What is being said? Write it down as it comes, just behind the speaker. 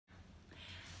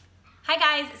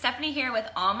Hi guys, Stephanie here with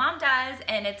All Mom Does,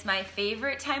 and it's my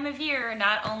favorite time of year,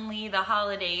 not only the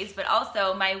holidays, but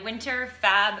also my winter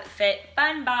Fab Fit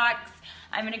Fun box.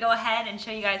 I'm gonna go ahead and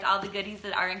show you guys all the goodies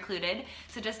that are included.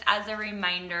 So just as a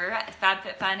reminder, Fab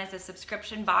Fit Fun is a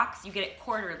subscription box. You get it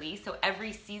quarterly, so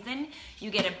every season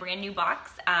you get a brand new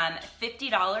box,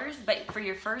 $50, but for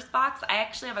your first box, I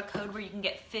actually have a code where you can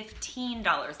get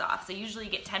 $15 off. So usually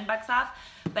you get 10 bucks off,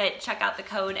 but check out the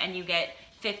code and you get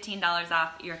 $15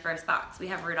 off your first box. We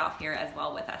have Rudolph here as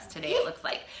well with us today, it looks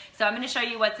like. So I'm gonna show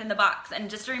you what's in the box.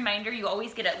 And just a reminder, you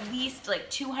always get at least like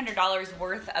 $200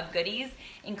 worth of goodies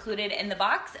included in the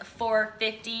box for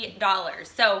 $50.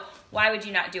 So why would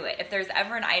you not do it? If there's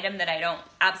ever an item that I don't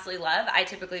absolutely love, I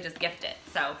typically just gift it.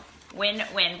 So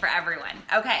win-win for everyone.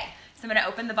 Okay. So I'm gonna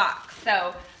open the box.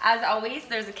 So as always,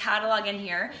 there's a catalog in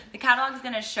here. The catalog is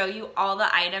gonna show you all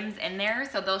the items in there.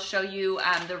 So they'll show you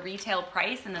the retail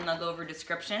price and then they'll go over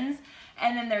descriptions.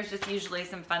 And then there's just usually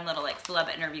some fun little like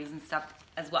celeb interviews and stuff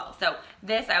as well. So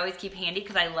this I always keep handy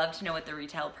because I love to know what the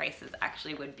retail prices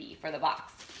actually would be for the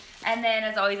box. And then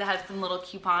as always, it has some little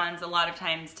coupons a lot of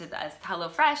times to the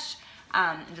HelloFresh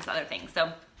and just other things.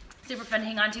 So super fun to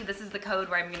hang on to. This is the code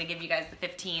where I'm gonna give you guys the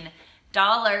 $15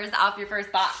 off your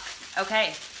first box.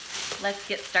 Okay, let's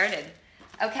get started.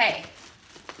 Okay,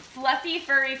 fluffy,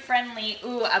 furry, friendly,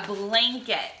 ooh, a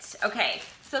blanket. Okay,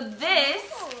 so this,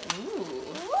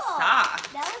 ooh,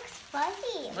 soft. That looks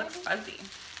fuzzy. Looks fuzzy.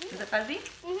 Is it fuzzy?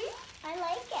 Mm-hmm, I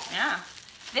like it. Yeah.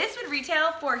 This would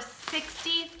retail for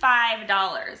 $65.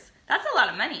 That's a lot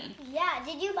of money. Yeah,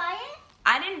 did you buy it?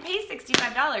 I didn't pay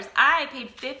 $65. I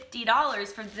paid $50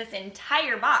 for this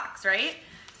entire box, right?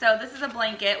 So this is a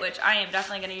blanket, which I am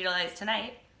definitely gonna utilize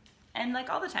tonight and like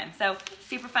all the time. So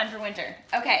super fun for winter.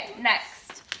 Okay,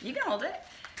 next, you can hold it.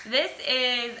 This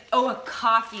is, a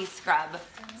coffee scrub.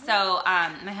 So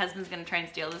my husband's gonna try and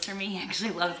steal this from me. He actually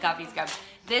loves coffee scrubs.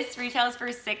 This retails for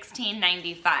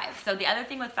 $16.95. So the other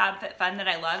thing with Fab Fit Fun that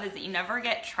I love is that you never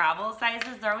get travel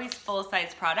sizes. They're always full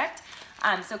size product.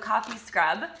 So coffee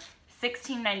scrub,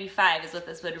 $16.95 is what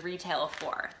this would retail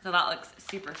for. So that looks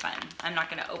super fun. I'm not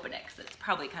gonna open it because it's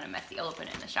probably kind of messy. I'll open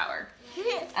it in the shower.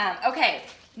 Okay,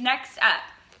 next up,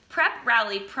 Prep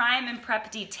Rally Prime and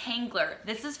Prep Detangler.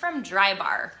 This is from Dry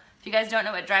Bar. If you guys don't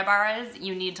know what Dry Bar is,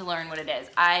 you need to learn what it is.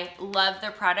 I love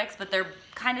their products, but they're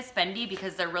kind of spendy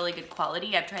because they're really good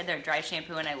quality. I've tried their dry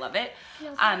shampoo and I love it.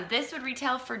 This would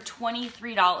retail for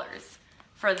 $23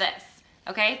 for this.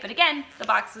 Okay, but again, the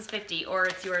box was $50 or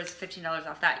it's yours $15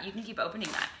 off that. You can keep opening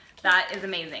that. That is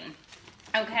amazing.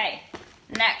 Okay,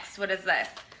 next, what is this?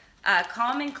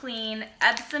 Calm and Clean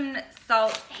Epsom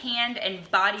Salt Hand and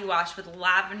Body Wash with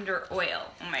Lavender Oil.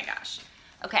 Oh my gosh.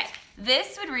 Okay,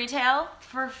 this would retail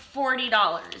for $40.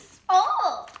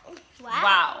 Oh, wow.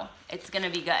 Wow, it's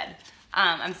gonna be good.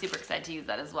 I'm super excited to use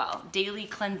that as well. Daily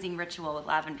Cleansing Ritual with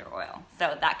Lavender Oil.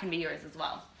 So that can be yours as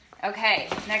well. Okay,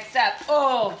 next up,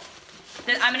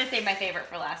 I'm gonna save my favorite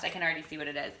for last. I can already see what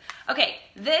it is. Okay,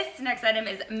 this next item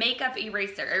is Makeup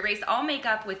Eraser. Erase all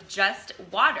makeup with just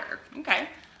water. Okay,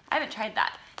 I haven't tried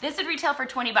that. This would retail for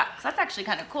 20 bucks. That's actually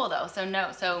kind of cool though.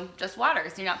 So just water,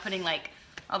 so you're not putting like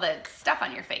all the stuff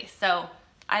on your face. So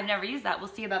I've never used that. We'll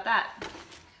see about that.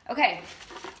 Okay,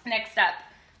 next up.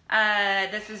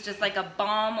 This is just like a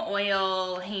balm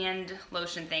oil hand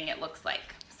lotion thing, it looks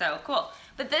like. So cool.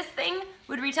 But this thing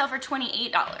would retail for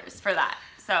 $28 for that.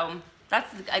 So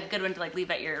that's a good one to like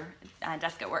leave at your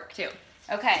desk at work too.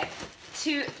 Okay,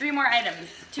 two more items.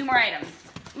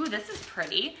 Ooh, this is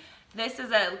pretty. This is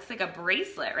looks like a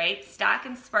bracelet, right? Stack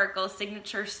and Sparkle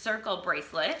Signature Circle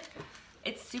Bracelet.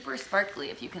 It's super sparkly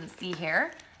if you can see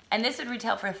here. And this would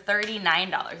retail for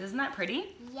 $39. Isn't that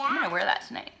pretty? Yeah. I'm gonna wear that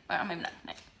tonight. Well, maybe not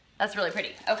tonight. That's really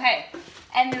pretty. Okay,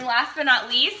 and then last but not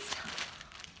least,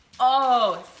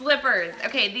 slippers.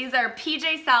 Okay, these are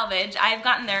PJ Salvage. I've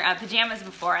gotten their pajamas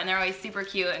before and they're always super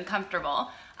cute and comfortable.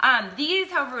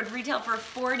 These, however, would retail for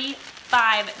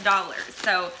 $45.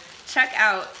 So check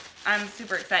out, I'm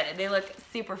super excited. They look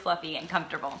super fluffy and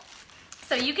comfortable.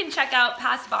 So you can check out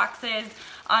past boxes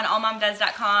on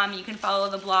allmomdoes.com. You can follow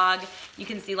the blog. You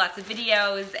can see lots of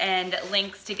videos and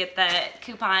links to get the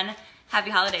coupon. Happy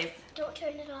holidays. Don't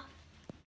turn it off.